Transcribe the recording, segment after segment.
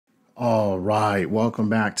All right, welcome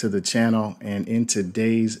back to the channel. And in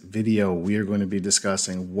today's video, we are going to be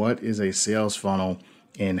discussing what is a sales funnel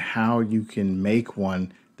and how you can make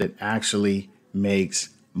one that actually makes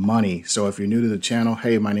money. So if you're new to the channel,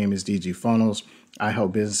 hey, my name is DG Funnels. I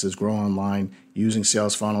help businesses grow online using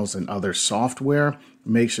sales funnels and other software.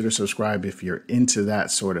 Make sure to subscribe if you're into that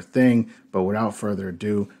sort of thing. But without further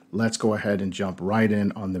ado, let's go ahead and jump right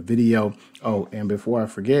in on the video. Oh, and before I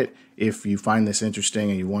forget, if you find this interesting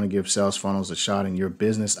and you want to give sales funnels a shot in your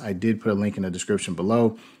business, I did put a link in the description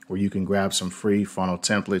below where you can grab some free funnel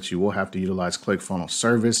templates. You will have to utilize Clickfunnels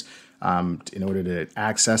service in order to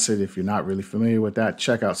access it. If you're not really familiar with that,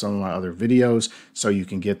 check out some of my other videos so you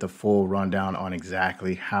can get the full rundown on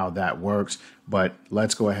exactly how that works. But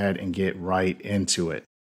let's go ahead and get right into it.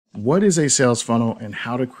 What is a sales funnel and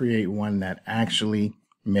how to create one that actually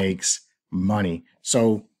makes money?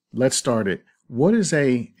 So let's start it. What is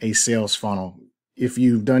a sales funnel? If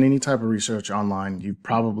you've done any type of research online, you've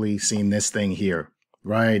probably seen this thing here,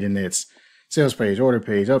 right? And it's sales page, order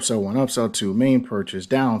page, upsell 1, upsell 2, main purchase,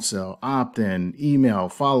 downsell, opt-in, email,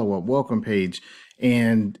 follow-up, welcome page.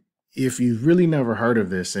 And if you've really never heard of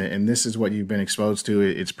this, and this is what you've been exposed to,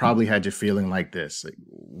 it's probably had you feeling like this. Like,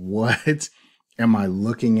 what am I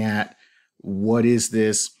looking at? What is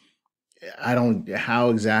this? How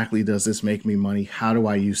exactly does this make me money? How do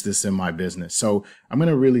I use this in my business? So I'm going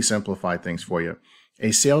to really simplify things for you.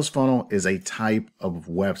 A sales funnel is a type of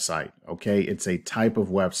website. Okay. It's a type of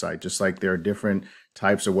website, just like there are different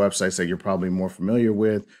types of websites that you're probably more familiar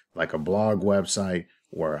with, like a blog website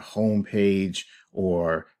or a homepage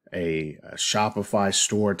or a Shopify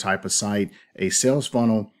store type of site. A sales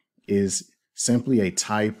funnel is simply a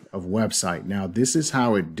type of website. Now, this is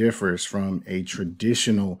how it differs from a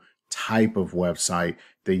traditional type of website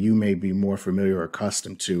that you may be more familiar or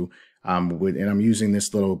accustomed to. And I'm using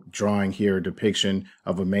this little drawing here, depiction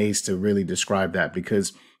of a maze to really describe that,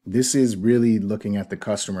 because this is really looking at the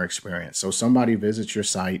customer experience. So somebody visits your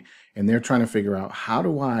site and they're trying to figure out, how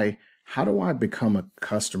do I become a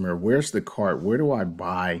customer? Where's the cart? Where do I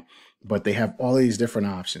buy? But they have all these different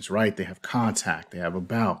options, right? They have contact, they have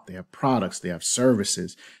about, they have products, they have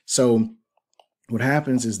services. So what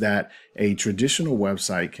happens is that a traditional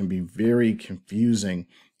website can be very confusing,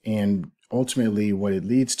 and ultimately what it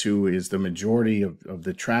leads to is the majority of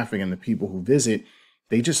the traffic and the people who visit,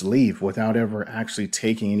 they just leave without ever actually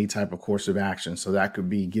taking any type of course of action. So that could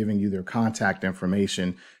be giving you their contact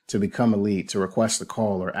information to become a lead, to request a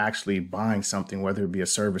call, or actually buying something, whether it be a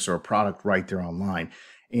service or a product right there online.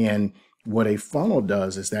 And what a funnel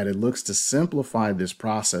does is that it looks to simplify this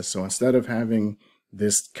process. So instead of having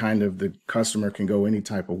this kind of, the customer can go any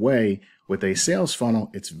type of way, with a sales funnel,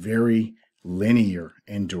 it's very linear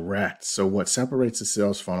and direct. So what separates a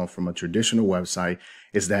sales funnel from a traditional website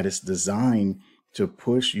is that it's designed to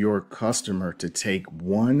push your customer to take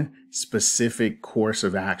one specific course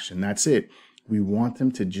of action. That's it. We want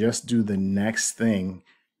them to just do the next thing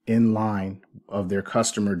in line of their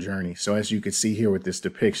customer journey. So as you can see here with this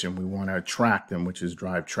depiction, we want to attract them, which is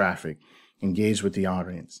drive traffic, engage with the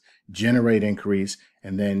audience, generate increase,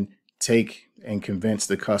 and then talk and convince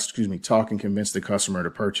the customer to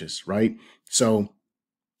purchase, right? So,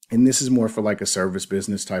 and this is more for like a service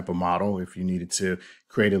business type of model, if you needed to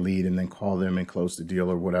create a lead and then call them and close the deal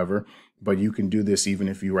or whatever. But you can do this even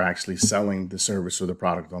if you were actually selling the service or the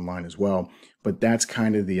product online as well. But that's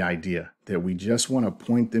kind of the idea, that we just want to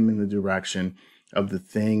point them in the direction of the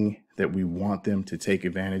thing that we want them to take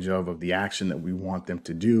advantage of the action that we want them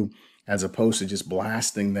to do, as opposed to just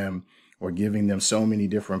blasting them or giving them so many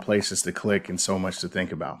different places to click and so much to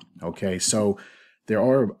think about. Okay, so there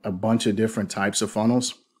are a bunch of different types of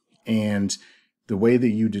funnels, and the way that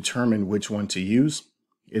you determine which one to use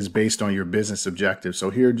is based on your business objectives.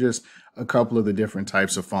 So here are just a couple of the different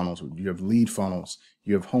types of funnels. You have lead funnels,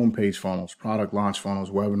 you have homepage funnels, product launch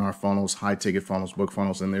funnels, webinar funnels, high ticket funnels, book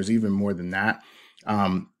funnels, and there's even more than that.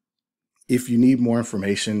 If you need more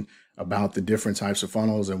information about the different types of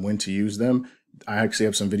funnels and when to use them, I actually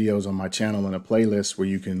have some videos on my channel in a playlist where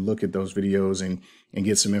you can look at those videos and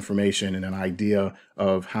get some information and an idea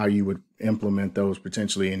of how you would implement those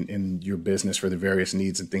potentially in your business for the various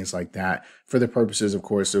needs and things like that, for the purposes, of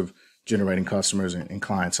course, of generating customers and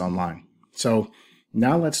clients online. So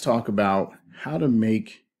now let's talk about how to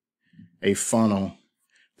make a funnel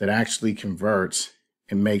that actually converts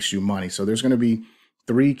and makes you money. So there's going to be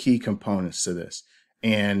 3 key components to this,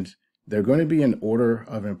 and they're going to be in order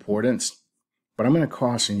of importance. But I'm going to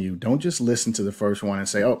caution you, don't just listen to the first one and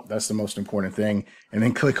say, oh, that's the most important thing, and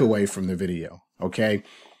then click away from the video. Okay.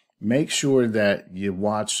 Make sure that you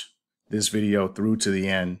watch this video through to the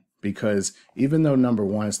end, because even though number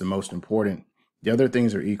 1 is the most important, The other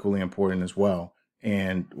things are equally important as well.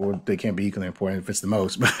 And well, they can't be equally important if it's the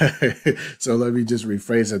most. But so let me just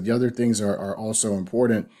rephrase it. The other things are also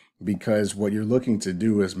important because what you're looking to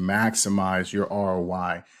do is maximize your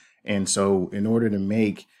ROI. And so in order to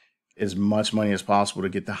make as much money as possible to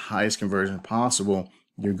get the highest conversion possible,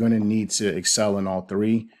 you're going to need to excel in all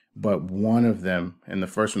three. But one of them, and the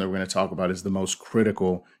first one that we're going to talk about, is the most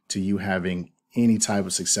critical to you having any type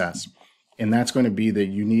of success. And that's going to be that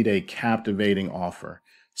you need a captivating offer.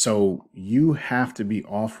 So you have to be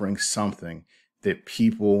offering something that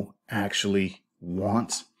people actually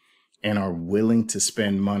want and are willing to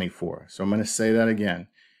spend money for. So I'm going to say that again,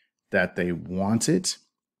 that they want it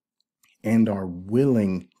and are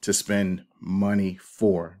willing to spend money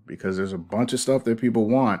for, because there's a bunch of stuff that people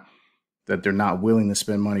want that they're not willing to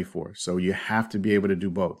spend money for. So you have to be able to do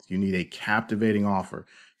both. You need a captivating offer,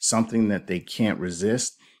 something that they can't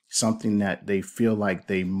resist, something that they feel like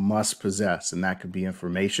they must possess. And that could be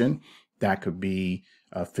information, that could be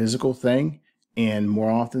a physical thing. And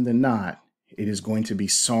more often than not, it is going to be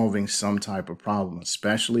solving some type of problem,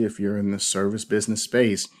 especially if you're in the service business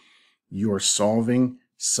space. You're solving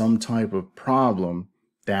some type of problem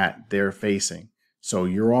that they're facing. So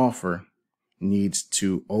your offer needs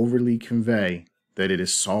to overly convey that it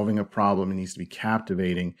is solving a problem. It needs to be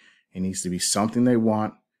captivating. It needs to be something they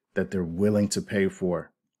want that they're willing to pay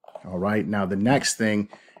for. All right. Now, the next thing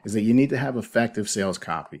is that you need to have effective sales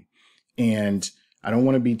copy. And I don't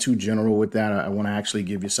want to be too general with that. I want to actually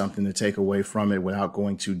give you something to take away from it without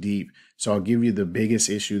going too deep. So I'll give you the biggest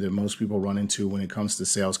issue that most people run into when it comes to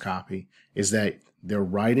sales copy is that they're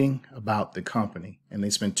writing about the company and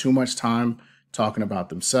they spend too much time talking about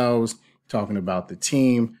themselves, talking about the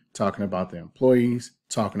team, talking about their employees,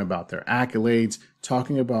 talking about their accolades,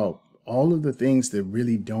 talking about all of the things that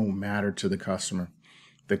really don't matter to the customer.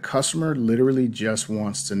 The customer literally just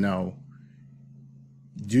wants to know,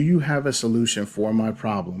 do you have a solution for my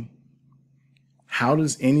problem? How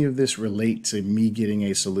does any of this relate to me getting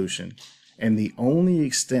a solution? And the only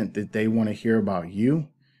extent that they want to hear about you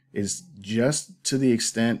is just to the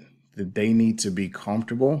extent that they need to be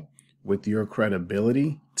comfortable with your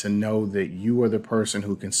credibility to know that you are the person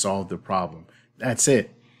who can solve the problem. That's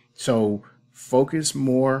it. So focus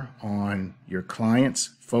more on your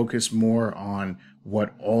clients, focus more on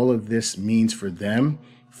what all of this means for them,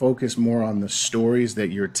 focus more on the stories that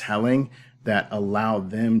you're telling that allow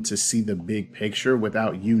them to see the big picture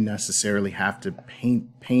without you necessarily have to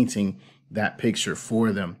painting that picture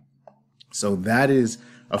for them. So that is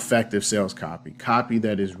effective sales copy, copy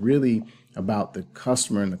that is really about the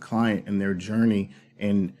customer and the client and their journey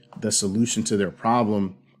and the solution to their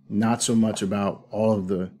problem, not so much about all of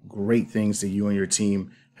the great things that you and your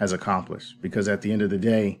team has accomplished. Because at the end of the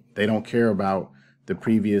day, they don't care about the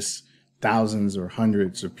previous thousands or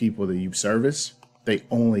hundreds of people that you've serviced. They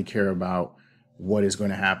only care about what is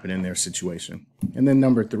going to happen in their situation. And then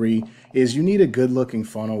number 3 is you need a good looking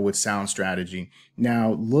funnel with sound strategy.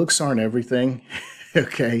 Now, looks aren't everything.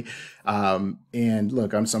 Okay. And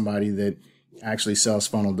look, I'm somebody that actually sells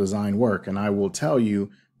funnel design work, and I will tell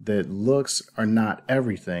you that looks are not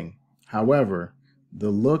everything. However,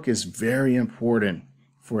 the look is very important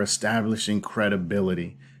for establishing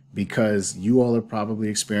credibility, because you all have probably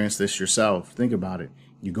experienced this yourself. Think about it.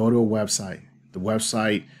 You go to a website. The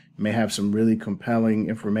website may have some really compelling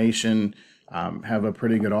information, have a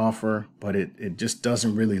pretty good offer, but it just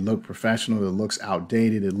doesn't really look professional. It looks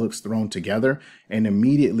outdated. It looks thrown together. And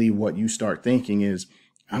immediately what you start thinking is,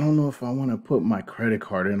 I don't know if I want to put my credit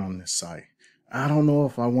card in on this site. I don't know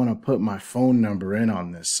if I want to put my phone number in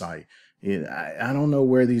on this site. I don't know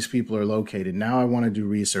where these people are located. Now I want to do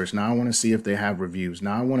research. Now I want to see if they have reviews.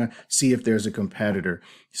 Now I want to see if there's a competitor.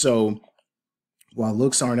 So while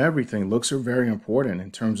looks aren't everything, looks are very important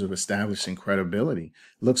in terms of establishing credibility.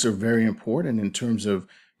 Looks are very important in terms of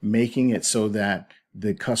making it so that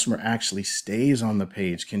the customer actually stays on the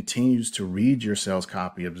page, continues to read your sales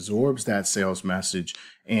copy, absorbs that sales message,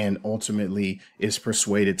 and ultimately is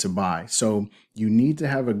persuaded to buy. So you need to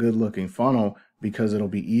have a good looking funnel, because it'll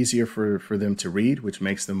be easier for them to read, which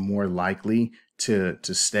makes them more likely to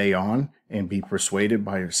stay on and be persuaded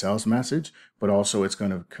by your sales message. But also it's going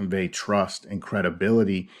to convey trust and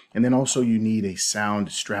credibility. And then also you need a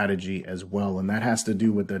sound strategy as well. And that has to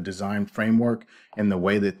do with the design framework and the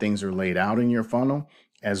way that things are laid out in your funnel,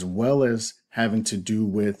 as well as having to do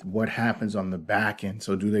with what happens on the back end.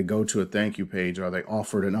 So do they go to a thank you page? Are they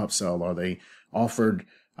offered an upsell? Are they offered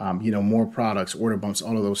more products, order bumps,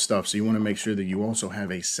 all of those stuff. So you want to make sure that you also have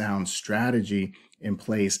a sound strategy in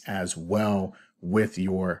place as well with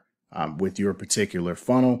your with your particular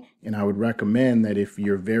funnel. And I would recommend that if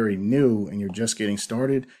you're very new and you're just getting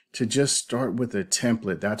started, to just start with a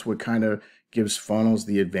template. That's what kind of gives funnels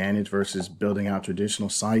the advantage versus building out traditional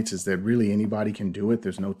sites, is that really anybody can do it.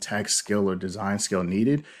 There's no tech skill or design skill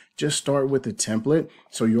needed. Just start with a template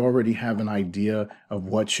so you already have an idea of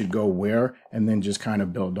what should go where, and then just kind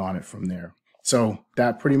of build on it from there. So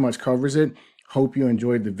that pretty much covers it. Hope you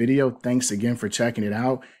enjoyed the video. Thanks again for checking it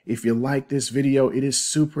out. If you like this video, it is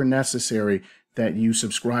super necessary that you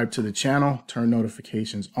subscribe to the channel, turn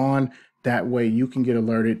notifications on. That way you can get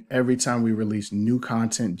alerted every time we release new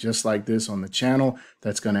content just like this on the channel.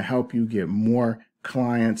 That's going to help you get more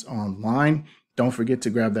clients online. Don't forget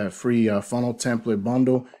to grab that free funnel template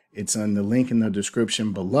bundle. It's in the link in the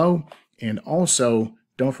description below. And also,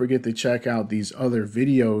 don't forget to check out these other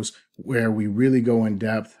videos where we really go in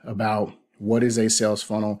depth about what is a sales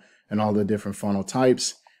funnel and all the different funnel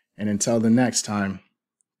types. And until the next time,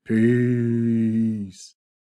 peace.